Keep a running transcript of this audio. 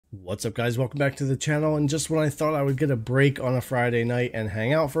What's up, guys? Welcome back to the channel. And just when I thought I would get a break on a Friday night and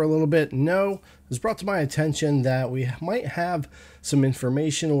hang out for a little bit, no, it was brought to my attention that we might have some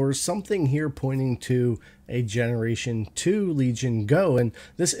information or something here pointing to a Generation 2 Legion Go. And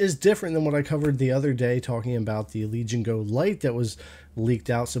this is different than what I covered the other day, talking about the Legion Go Lite that was leaked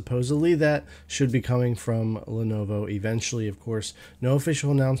out supposedly. That should be coming from Lenovo eventually. Of course, no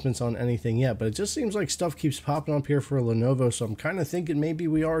official announcements on anything yet, but it just seems like stuff keeps popping up here for Lenovo, so I'm kind of thinking maybe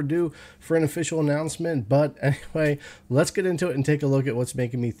we are due for an official announcement. But anyway, let's get into it and take a look at what's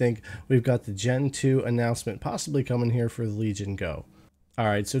making me think we've got the Gen 2 announcement possibly coming here for the Legion Go.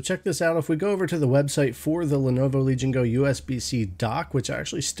 Alright, so check this out. If we go over to the website for the Lenovo Legion Go USB-C dock, which I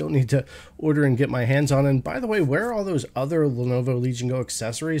actually still need to order and get my hands on. And by the way, where are all those other Lenovo Legion Go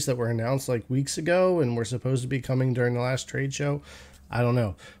accessories that were announced like weeks ago and were supposed to be coming during the last trade show? I don't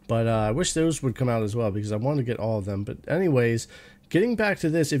know, but I wish those would come out as well because I want to get all of them. But anyways, getting back to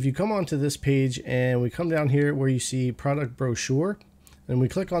this, if you come onto this page and we come down here where you see product brochure, and we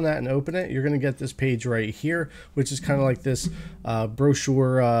click on that and open it, you're going to get this page right here, which is kind of like this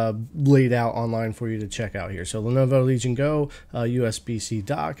brochure laid out online for you to check out here. So Lenovo Legion Go USB-C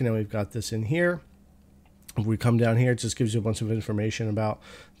dock, and then we've got this in here. If we come down here, it just gives you a bunch of information about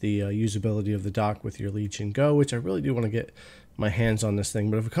the usability of the dock with your Legion Go, which I really do want to get my hands on this thing.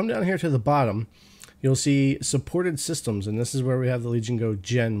 But if we come down here to the bottom, you'll see supported systems, and this is where we have the Legion Go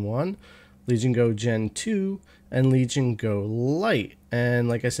Gen 1, Legion Go Gen 2, and Legion Go Lite. And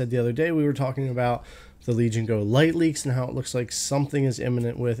like I said the other day, we were talking about the Legion Go Lite leaks and how it looks like something is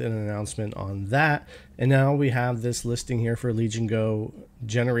imminent with an announcement on that. And now we have this listing here for Legion Go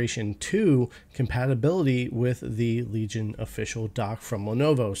Generation 2 compatibility with the Legion official dock from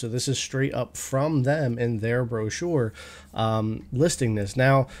Lenovo. So this is straight up from them in their brochure listing this.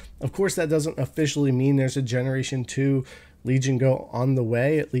 Now, of course, that doesn't officially mean there's a Generation 2 Legion Go on the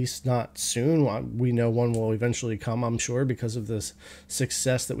way, at least not soon. We know one will eventually come, I'm sure, because of this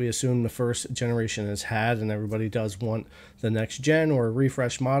success that we assume the first generation has had, and everybody does want the next gen or a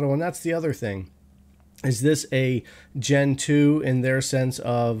refresh model. And that's the other thing. Is this a Gen 2 in their sense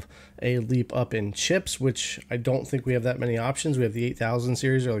of a leap up in chips, which I don't think we have that many options. We have the 8000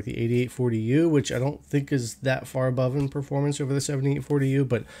 series or like the 8840U, which I don't think is that far above in performance over the 7840U,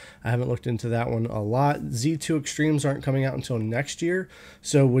 but I haven't looked into that one a lot. Z2 Extremes aren't coming out until next year,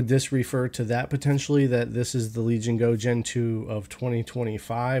 so would this refer to that potentially, that this is the Legion Go Gen 2 of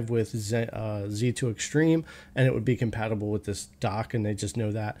 2025 with Z2 Extreme, and it would be compatible with this dock, and they just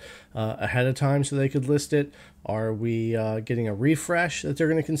know that ahead of time so they could list it? Are we getting a refresh that they're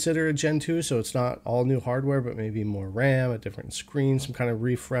going to consider a Gen 2? So it's not all new hardware, but maybe more RAM, a different screen, some kind of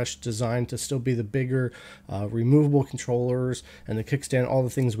refresh design to still be the bigger removable controllers and the kickstand, all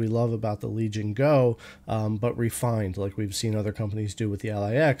the things we love about the Legion Go, but refined like we've seen other companies do with the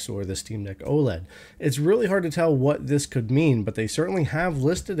LIX or the Steam Deck OLED. It's really hard to tell what this could mean, but they certainly have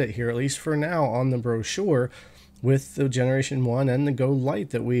listed it here, at least for now, on the brochure, with the Generation 1 and the Go Lite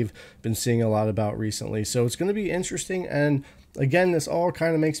that we've been seeing a lot about recently. So it's going to be interesting. And again, this all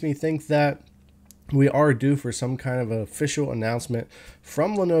kind of makes me think that we are due for some kind of official announcement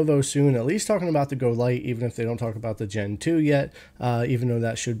from Lenovo soon, at least talking about the Go Lite, even if they don't talk about the Gen 2 yet, even though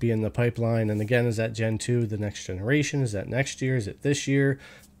that should be in the pipeline. And again, is that Gen 2 the next generation? Is that next year? Is it this year?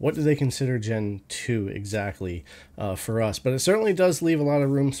 What do they consider Gen 2 exactly for us? But it certainly does leave a lot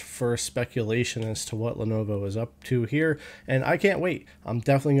of room for speculation as to what Lenovo is up to here. And I can't wait. I'm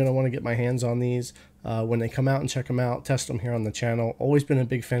definitely going to want to get my hands on these when they come out and check them out, test them here on the channel. Always been a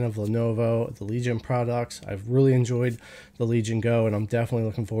big fan of Lenovo, the Legion products. I've really enjoyed the Legion Go, and I'm definitely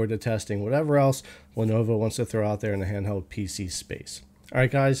looking forward to testing whatever else Lenovo wants to throw out there in the handheld PC space. All right,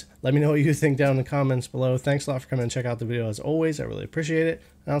 guys, let me know what you think down in the comments below. Thanks a lot for coming and check out the video as always. I really appreciate it,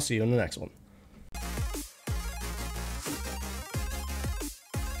 and I'll see you in the next one.